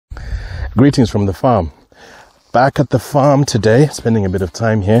Greetings from the farm. Back at the farm today, spending a bit of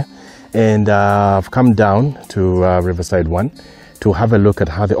time here, and I've come down to Riverside 1 to have a look at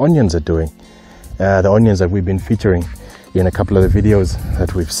how the onions are doing. The onions that we've been featuring in a couple of the videos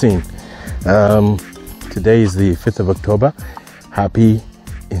that we've seen. Today is the 5th of October. Happy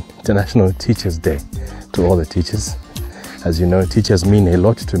International Teachers Day to all the teachers. As you know, teachers mean a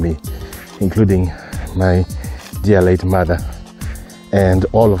lot to me, including my dear late mother and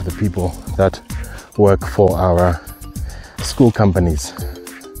all of the people that work for our school companies.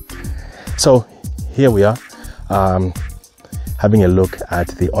 So here we are, having a look at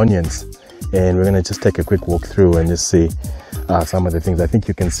the onions, and we're going to just take a quick walk through and just see some of the things. I think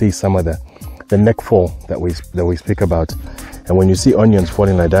you can see some of the neck fall that we speak about, and when you see onions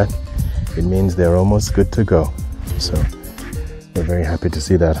falling like that, it means they're almost good to go. So we're very happy to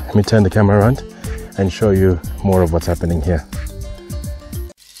see that. Let me turn the camera around and show you more of what's happening here.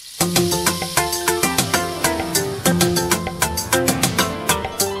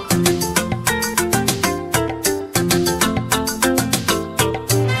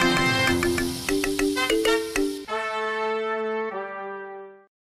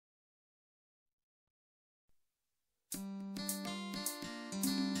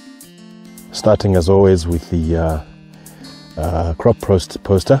 Starting as always with the crop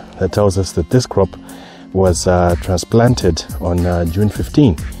poster that tells us that this crop was transplanted on June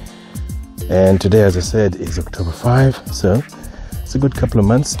 15, and today, as I said, is October 5, so it's a good couple of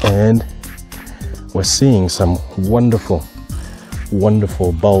months, and we're seeing some wonderful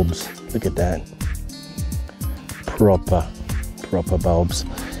bulbs. Look at that, proper bulbs.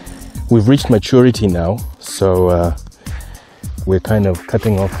 We've reached maturity now, so we're kind of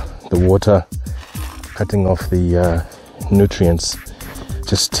cutting off the water, cutting off the nutrients,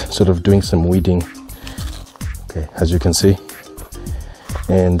 just sort of doing some weeding. Okay, as you can see,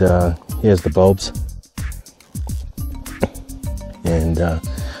 and here's the bulbs, and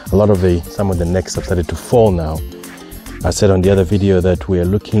some of the necks have started to fall now. I said on the other video that we are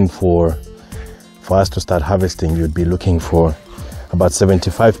looking for us to start harvesting, you'd be looking for about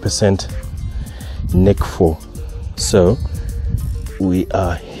 75% neck fall. So we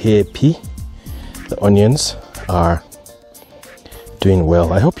are happy. The onions are doing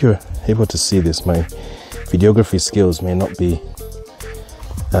well. I hope you're able to see this. My videography skills may not be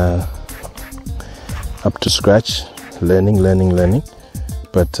up to scratch. Learning,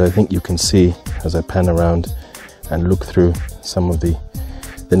 but I think you can see as I pan around and look through, some of the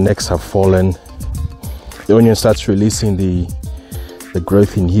necks have fallen. The onion starts releasing the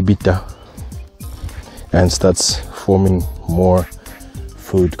growth inhibitor and starts forming more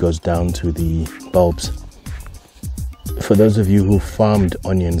food, goes down to the bulbs. For those of you who farmed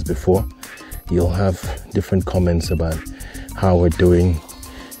onions before, you'll have different comments about how we're doing.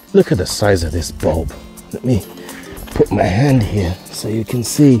 Look at the size of this bulb. Let me put my hand here so you can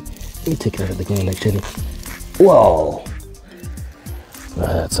see. Let me take it out of the ground actually. Whoa!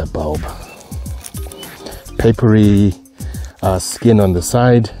 That's a bulb. Papery skin on the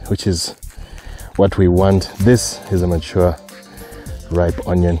side, which is what we want. This is a mature ripe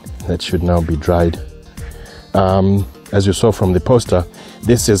onion that should now be dried. As you saw from the poster,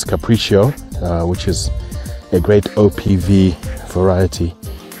 this is Capriccio, which is a great OPV variety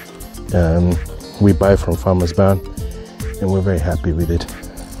we buy from Farmers Barn, and we're very happy with it.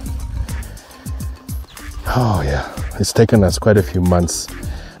 Oh yeah, it's taken us quite a few months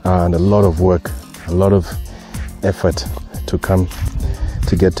and a lot of work, a lot of effort to come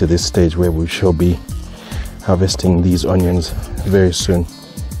to get to this stage where we shall be harvesting these onions very soon.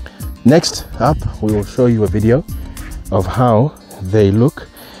 Next up, we will show you a video of how they look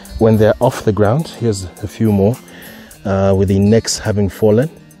when they're off the ground. Here's a few more with the necks having fallen,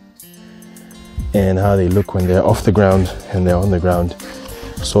 and how they look when they're off the ground and they're on the ground,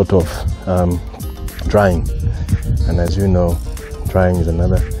 sort of drying. And as you know, drying is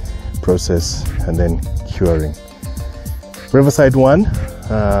another process, and then curing. Riverside 1,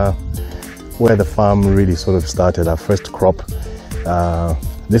 where the farm really sort of started, our first crop.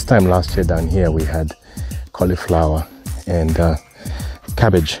 This time last year down here we had cauliflower and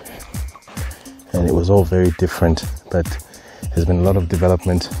cabbage, and it was all very different, but there's been a lot of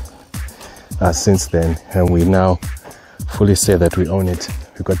development since then, and we now fully say that we own it.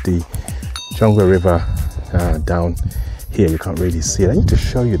 We've got the Jongwe River down here. You can't really see it. I need to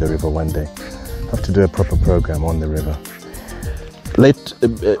show you the river one day. I have to do a proper program on the river.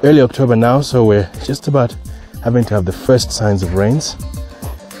 Early October now, so we're just about having to have the first signs of rains.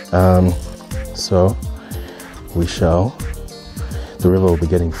 So the river will be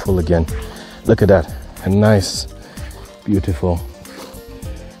getting full again. Look at that, a nice, beautiful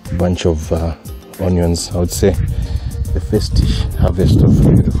bunch of onions. I would say the first harvest of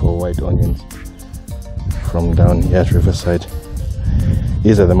beautiful white onions from down here at Riverside.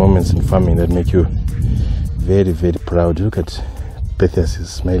 These are the moments in farming that make you very, very proud. Look at Petheus'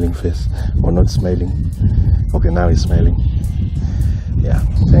 smiling face, or not smiling. Okay, now he's smiling. Yeah,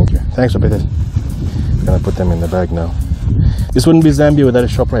 thank you. Thanks for Petheus. I'm gonna put them in the bag now. This wouldn't be Zambia without a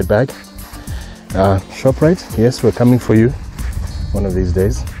ShopRite bag. ShopRite, yes, we're coming for you one of these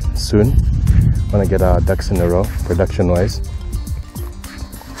days, soon. Want to get our ducks in a row, production-wise.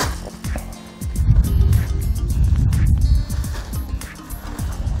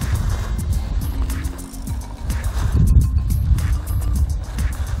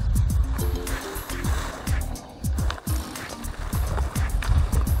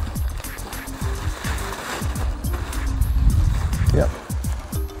 Yeah,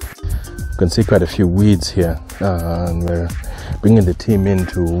 you can see quite a few weeds here, and we're bringing the team in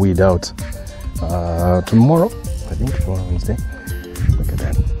to weed out tomorrow. I think tomorrow, Wednesday. Look at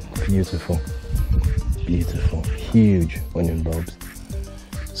that, beautiful, beautiful, huge onion bulbs.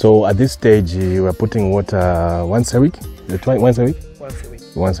 So at this stage, you are putting water once a week, once a week,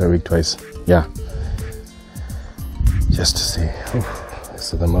 once a week, twice. Yeah, just to see.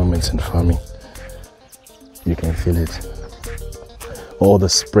 These are the moments in farming. You can feel it. All the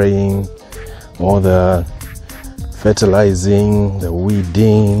spraying, all the fertilizing, the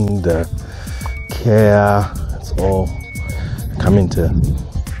weeding, the care, it's all coming to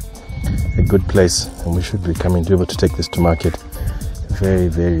a good place, and we should be coming to be able to take this to market very,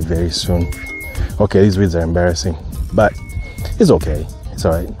 very, very soon. Okay, these weeds are embarrassing, but it's okay. It's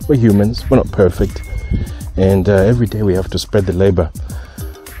all right. We're humans. We're not perfect, and every day we have to spread the labor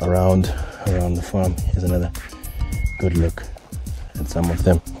around the farm. Here's another good look at some of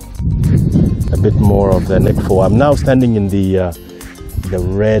them. A bit more of the neck for. I'm now standing in the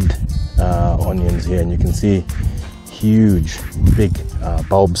red onions here, and you can see huge, big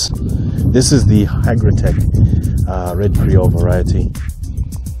bulbs. This is the Agrotech Red Creole variety,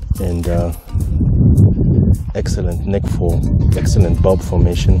 and excellent neck fall, excellent bulb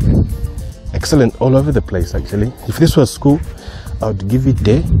formation, excellent all over the place. Actually, if this was school, I would give it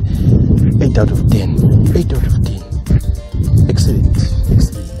 8 out of 10. 8 out of 10. Excellent,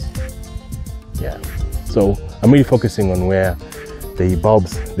 excellent. Yeah. So I'm really focusing on where the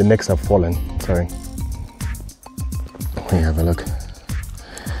bulbs, the necks have fallen. Sorry. Let me have a look.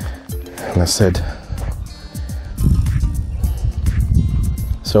 And I said,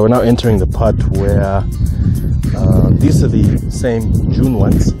 so we're now entering the part where these are the same June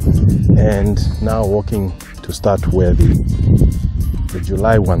ones, and now walking to start where the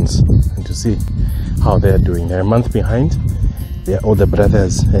July ones, and to see how they're doing. They're a month behind. They're older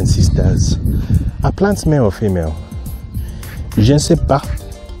brothers and sisters. Are plants male or female? Je ne sais pas.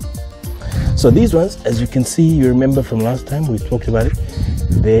 So these ones, as you can see, you remember from last time we talked about it,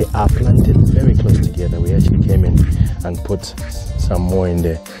 they are planted very close together. We actually came in and put some more in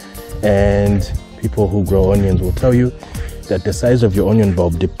there. And people who grow onions will tell you that the size of your onion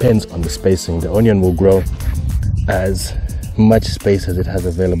bulb depends on the spacing. The onion will grow as much space as it has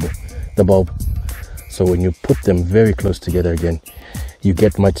available, the bulb. So when you put them very close together again, you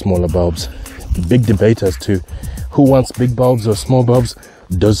get much smaller bulbs. The big debate as to who wants big bulbs or small bulbs.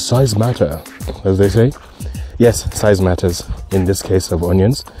 Does size matter, as they say? Yes, size matters in this case of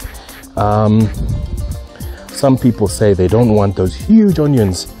onions. Some people say they don't want those huge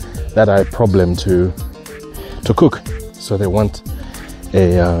onions that are a problem to cook. So they want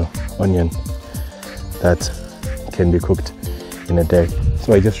a onion that can be cooked in a day.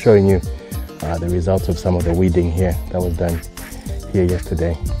 So I'm just showing you the results of some of the weeding here that was done here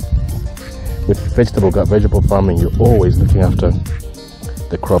yesterday. With vegetable farming, you're always looking after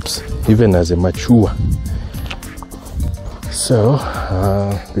the crops, even as they mature. So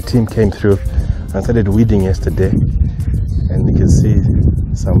the team came through and started weeding yesterday, and you can see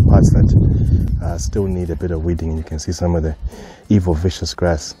some parts that still need a bit of weeding. You can see some of the evil, vicious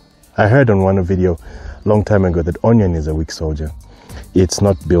grass. I heard on one video a long time ago that onion is a weak soldier. It's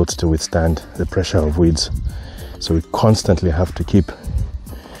not built to withstand the pressure of weeds, so we constantly have to keep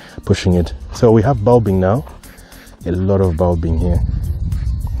pushing it. So we have bulbing now, a lot of bulbing here.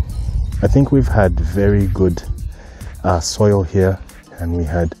 I think we've had very good soil here, and we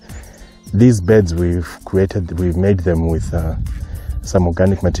had these beds we've made them with some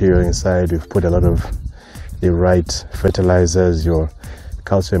organic material inside. We've put a lot of the right fertilizers, your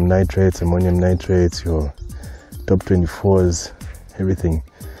calcium nitrates, ammonium nitrates, your top 24s, everything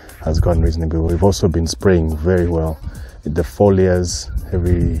has gone reasonably well. We've also been spraying very well the foliars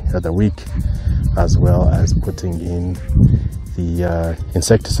every other week, as well as putting in the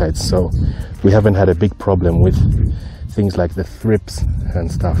insecticides, so we haven't had a big problem with things like the thrips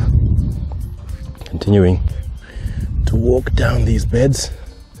and stuff. Continuing to walk down these beds.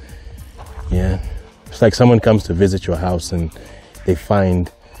 Yeah, it's like someone comes to visit your house and they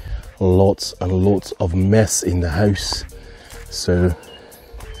find lots and lots of mess in the house. So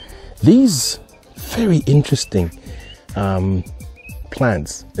these very interesting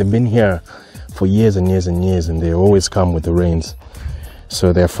plants, they've been here for years and years and years, and they always come with the rains.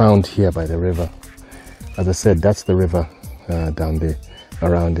 So they're found here by the river. As I said, that's the river down there,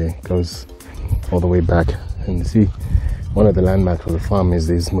 around there, goes all the way back. And you see, one of the landmarks of the farm is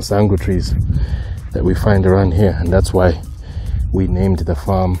these musangu trees that we find around here, and that's why we named the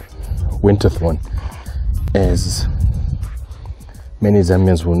farm Winterthorn. As many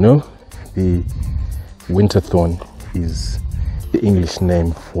Zambians will know, the Winterthorn is the English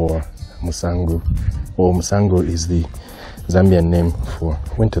name for musangu, or musangu is the Zambian name for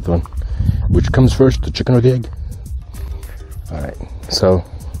Winterthorn. Which comes first, the chicken or the egg? Alright, so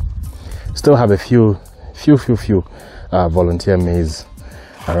still have a few volunteer maize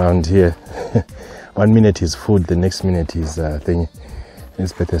around here. 1 minute is food, the next minute is thing.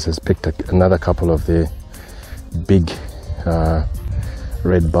 Inspectors has picked another couple of the big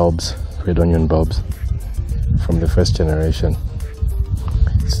red onion bulbs from the first generation.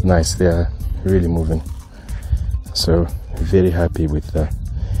 It's nice, they're really moving. So very happy with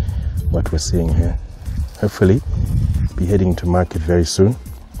what we're seeing here. Hopefully be heading to market very soon.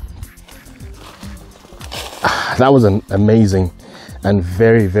 That was an amazing and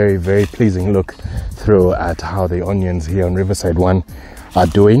very pleasing look through at how the onions here on Riverside 1 are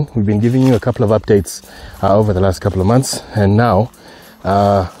doing. We've been giving you a couple of updates over the last couple of months, and now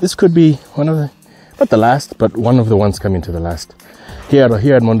this could be one of the, not the last, but one of the ones coming to the last. Here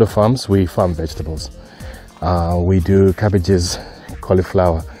at Mondo Farms, we farm vegetables. We do cabbages,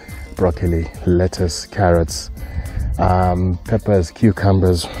 cauliflower, broccoli, lettuce, carrots, peppers,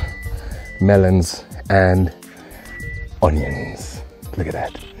 cucumbers, melons, and onions. Look at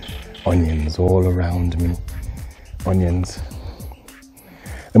that. Onions all around me. Onions.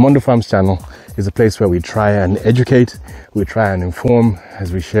 The Mondo Farms channel is a place where we try and educate, we try and inform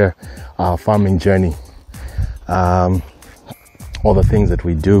as we share our farming journey. All the things that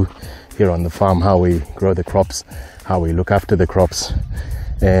we do here on the farm, how we grow the crops, how we look after the crops,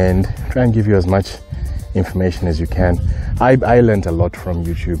 and try and give you as much information as you can. I learned a lot from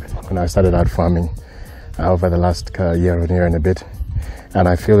YouTube when I started out farming over the last year and a bit, and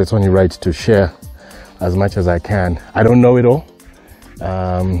I feel it's only right to share as much as I can. I don't know it all,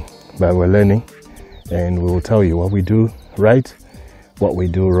 but we're learning, and we will tell you what we do right, what we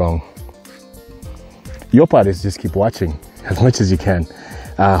do wrong. Your part is just keep watching as much as you can.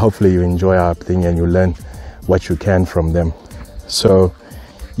 Hopefully you enjoy our thing and you learn what you can from them. So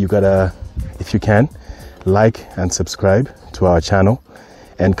you gotta, if you can, like and subscribe to our channel,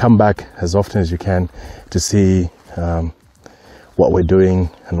 and come back as often as you can to see what we're doing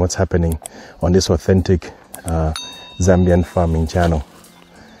and what's happening on this authentic Zambian farming channel.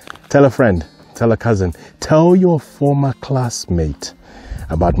 Tell a friend, tell a cousin, tell your former classmate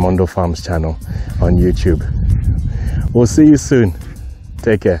about Mondo Farms channel on YouTube. We'll see you soon.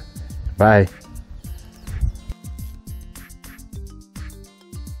 Take care. Bye.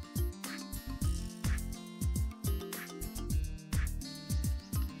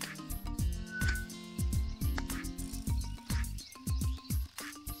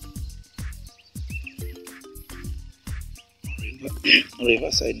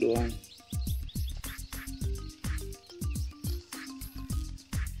 Riverside 1.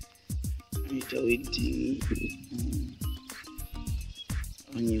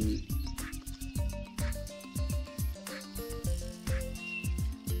 Onion.